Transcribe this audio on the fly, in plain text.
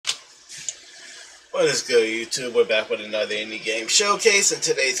What is good, YouTube? We're back with another indie game showcase, and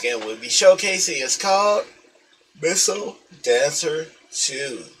today's game we'll be showcasing is called Missile Dancer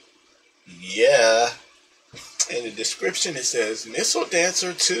 2. Yeah. In the description it says, Missile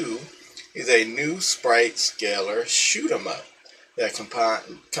Dancer 2 is a new sprite scalar shoot 'em up that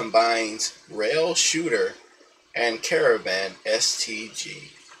combines rail shooter and Caravan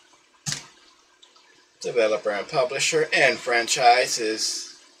STG. Developer and publisher and franchise is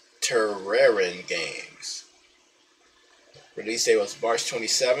Caravan Games. Release date was March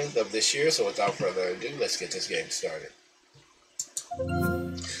 27th of this year, so without further ado, let's get this game started.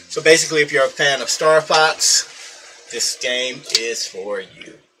 So basically, if you're a fan of Star Fox, this game is for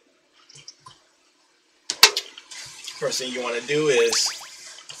you. First thing you want to do is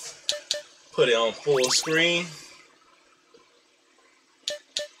put it on full screen.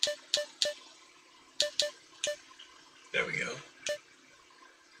 There we go.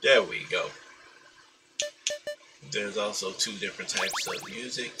 There we go. There's also two different types of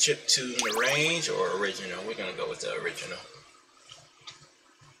music, chiptune arrange or original. We're going to go with the original.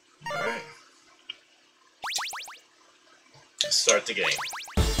 Alright. Let's start the game.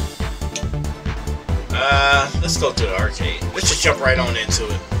 Let's go to the arcade. Let's just jump right on into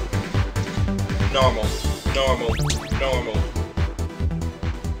it. Normal, normal, normal.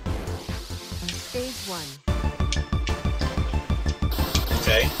 Stage 1.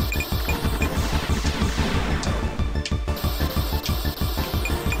 Okay.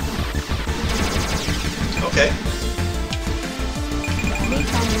 Okay.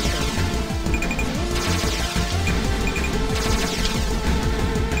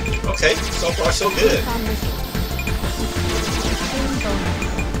 Okay, so far so good.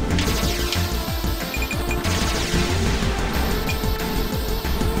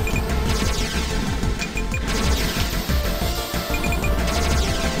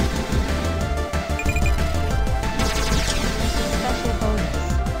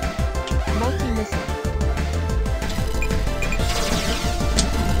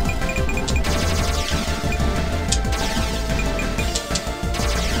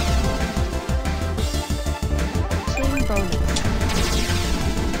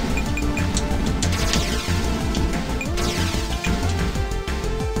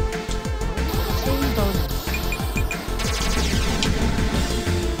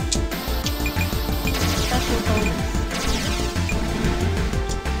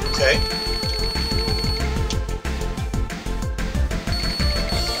 Okay.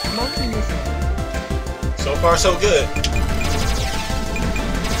 So far, so good.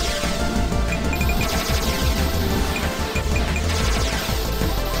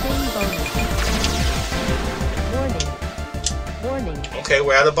 Warning. Okay,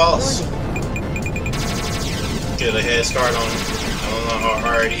 we're at the boss. Get a head start on him. I don't know how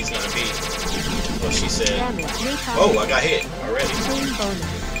hard he's gonna be. What she said. Oh, I got hit already.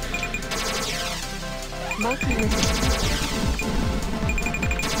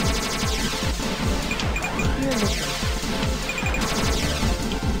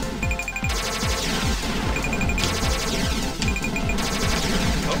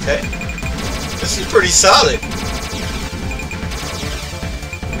 Okay. This is pretty solid.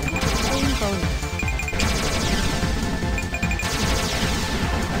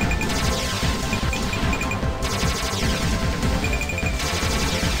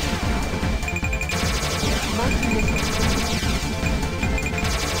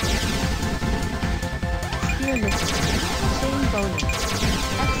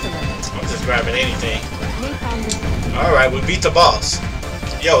 I'm just grabbing anything. Alright, we beat the boss.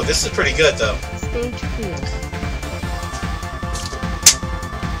 Yo, this is pretty good though. Stage 2.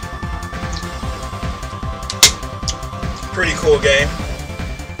 Pretty cool game.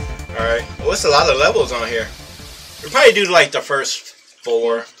 Alright. Well, it's a lot of levels on here. We'll probably do like the first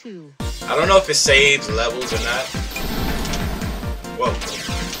 4. I don't know if it saves levels or not. Whoa.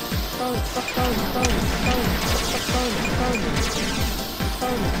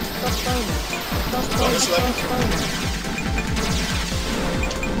 Bonus level?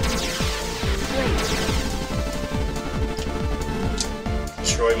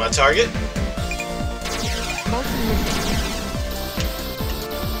 Destroy my target.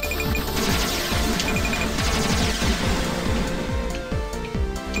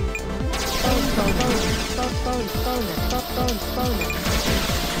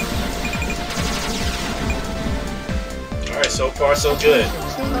 Alright, so far so good.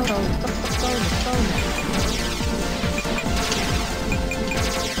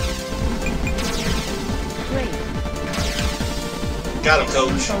 Got him,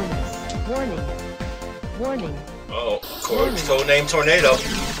 coach. Warning. Oh, code name Tornado.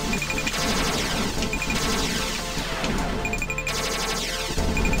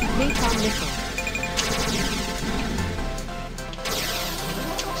 Napalm missile.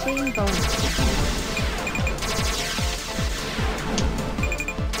 Chain bonus.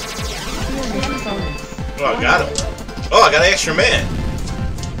 Spearman bonus. Oh, I got him. Oh, I got an extra man.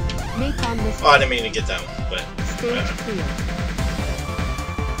 Napalm missile. Oh, I didn't mean to get that one, but Stage clear.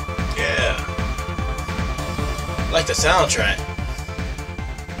 yeah. I like the soundtrack.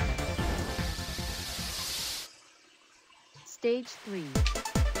 Stage 3.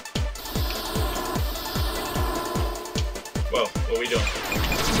 Whoa, what are we doing?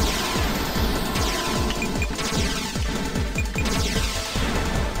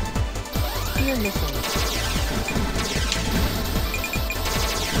 Spear missile.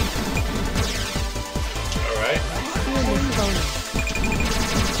 Alright. Spear missile bonus.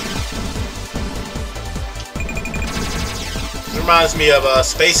 This reminds me of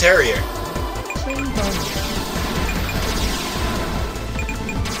Space Harrier. Chain bonus.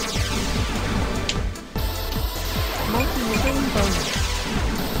 Multi-chain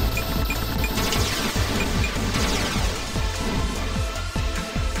bonus.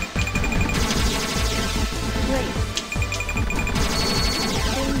 Great.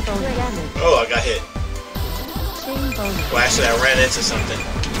 Chain bonus damage. Oh, I got hit. Chain bonus. Well, actually, I ran into something.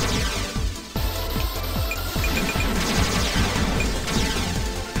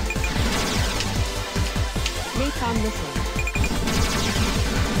 Napalm missile.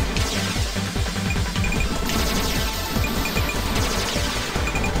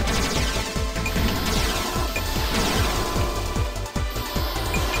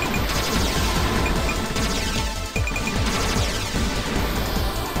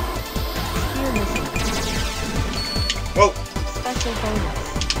 Spear missile. Whoa. Special bonus.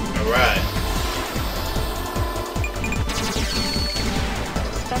 Alright.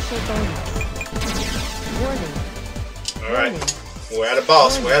 Special bonus. Warning. Alright. Warning. We're at a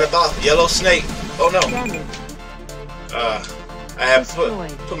boss. We're at a boss. Yellow snake. Oh no. Damage. I have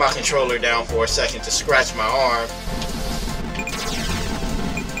Destroyed. put my controller down for a second to scratch my arm.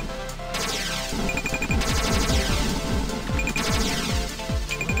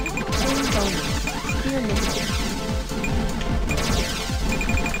 Chain bonus. Spear missile.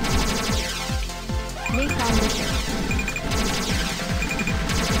 Napalm missile.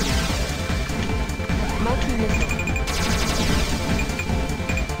 Multi-missile.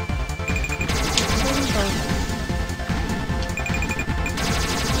 Chain bonus.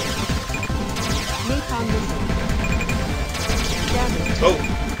 Napalm missile. Damage. Oh,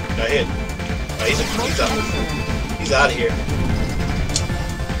 got hit. Oh, he's out. Multi-missile. He's out of here.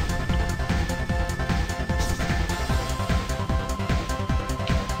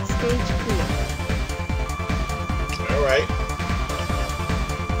 Stage clear. Alright.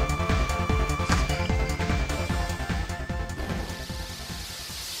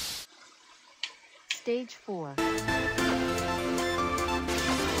 Stage 4.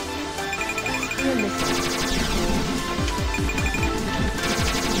 Spear missile.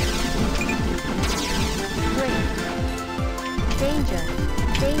 Great. Danger.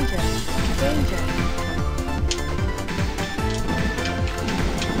 Danger. Danger.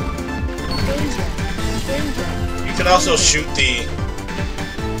 Danger. Danger. You can also shoot the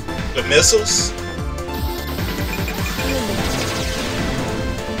missiles. Spear missile.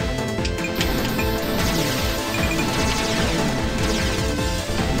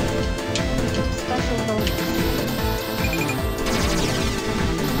 Special bonus.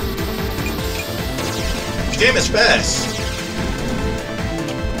 This game is fast.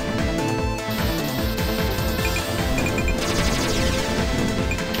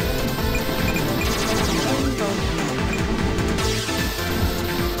 Chain bonus.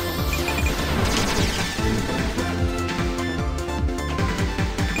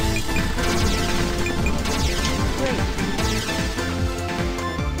 Great.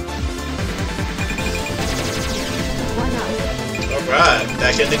 One up. Alright,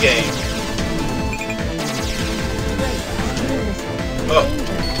 back in the game. Great. Spear missile. Oh.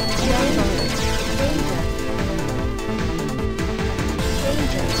 Danger. Chain bonus. Danger.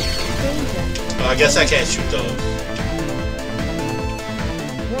 Danger. Danger. Oh, I guess I can't shoot those.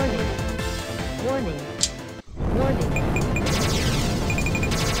 Warning. Warning. Warning.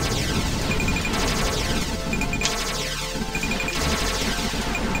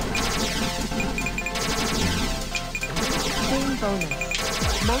 Chain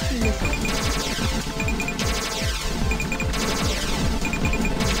bonus. Multi-missile.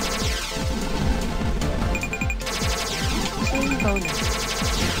 Chain bonus.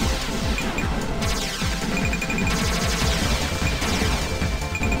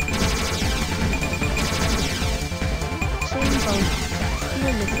 Chain bonus.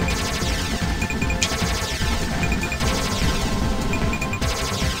 Spear missile.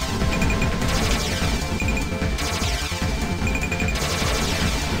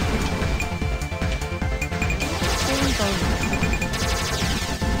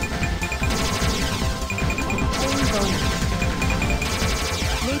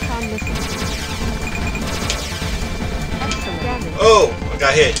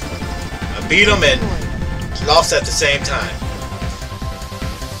 got hit. I beat him and lost at the same time.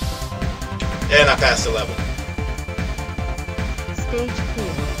 And I passed the level. Stage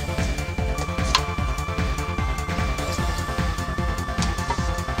clear.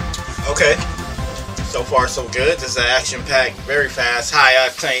 Okay. So far so good. This is an action-packed, very fast,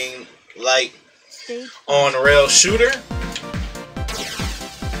 high-octane, light, on-rail shooter.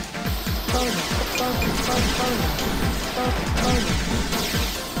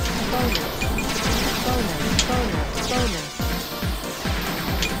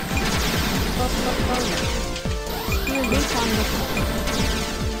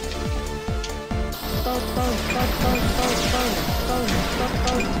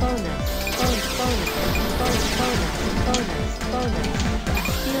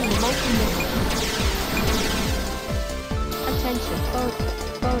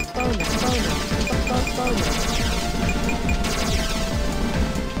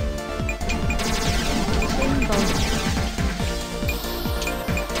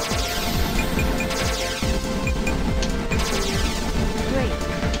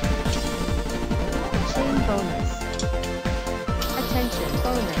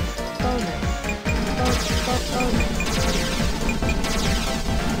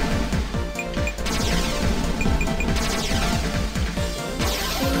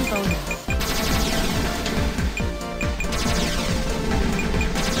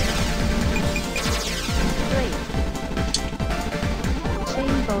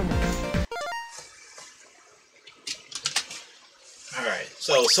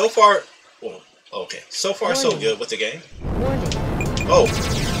 So far, well, okay. So far, so good with the game. Oh,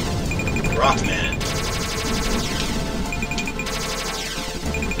 Rockman.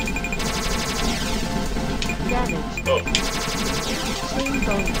 Damage. Oh. Chain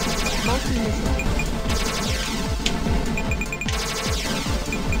bonus. Multi-missile.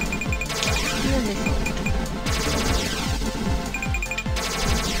 Spear missile.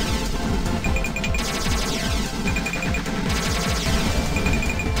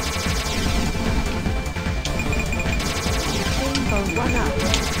 One up.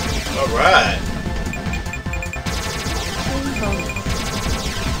 Alright. Chain bonus.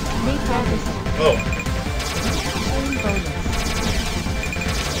 Make missile. Oh. Chain bonus.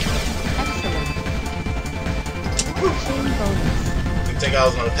 Excellent. Chain bonus. Didn't think I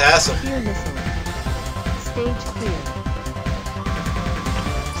was gonna pass him. Spear missile. Stage clear.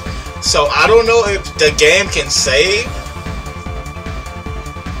 So I don't know if the game can save.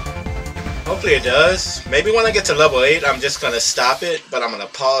 Hopefully it does. Maybe when I get to level 8, I'm just going to stop it, but I'm going to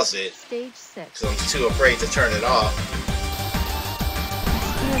pause it. Stage 6. Because I'm too afraid to turn it off.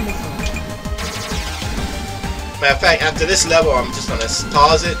 Spear missile. Matter of fact, after this level, I'm just going to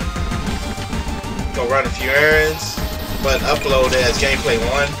pause it. Go run a few errands, but upload it as gameplay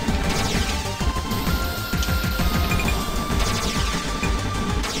 1.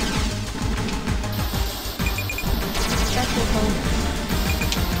 Special bonus.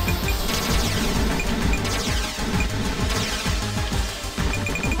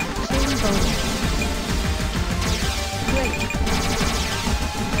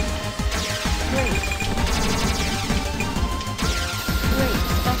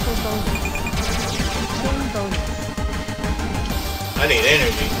 I need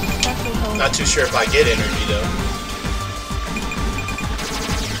energy. Not too sure if I get energy though.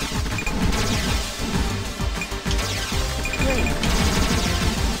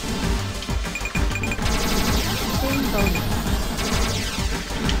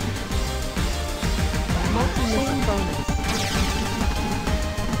 Multi-mission bonus.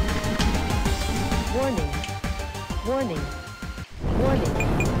 Warning. Warning. Warning.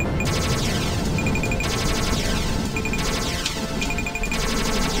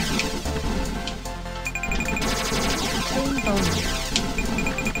 Chain bonus.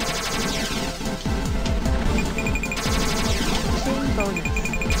 Chain bonus.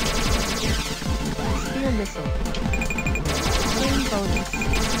 Spear missile. Chain bonus.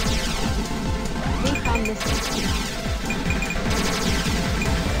 Napalm missile.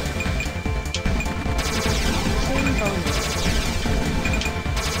 Chain bonus.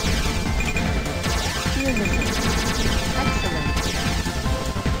 Spear missile. Excellent.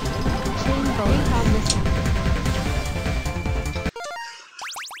 Chain bonus. Napalm missile.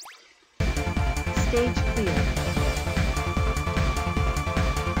 Stage clear.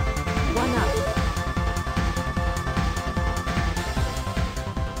 One up.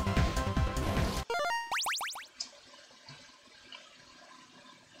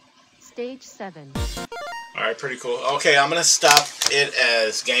 Stage 7. Alright, pretty cool. Okay, I'm going to stop it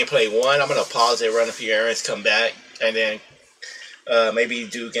as gameplay 1. I'm going to pause it, run a few errands, come back, and then Maybe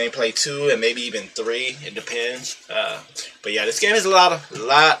do gameplay 2 and maybe even 3. It depends. But yeah, this game is a lot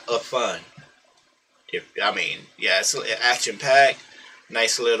of fun. Yeah, it's action packed.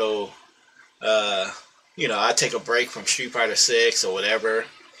 Nice little. I take a break from Street Fighter 6 or whatever,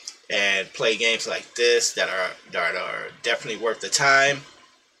 and play games like this that are definitely worth the time.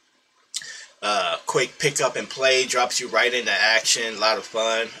 Quick pick up and play, drops you right into action. A lot of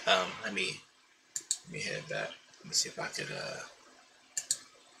fun. Let me head back. Let me see if I could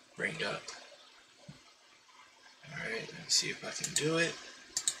bring up. All right, let me see if I can do it.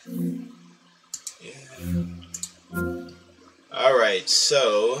 Yeah. All right,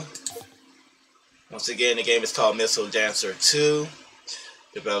 so once again, the game is called Missile Dancer 2.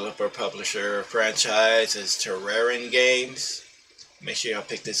 Developer, publisher, franchise is Caravan Games. Make sure y'all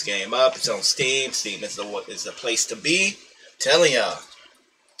pick this game up. It's on Steam. Steam is the place to be. Telling y'all,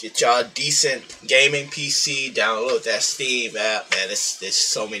 get y'all a decent gaming PC. Download that Steam app, man. There's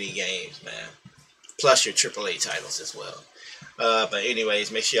so many games, man. Plus your AAA titles as well. But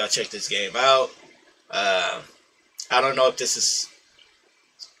anyways, make sure y'all check this game out. I don't know if this is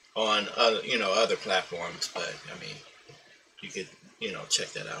on other platforms, but I mean, you could check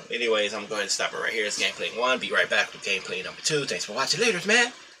that out. Anyways, I'm going to stop it right here. It's gameplay 1. Be right back with gameplay number 2. Thanks for watching. Later,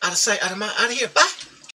 man. Out of sight, out of mind, out of here. Bye.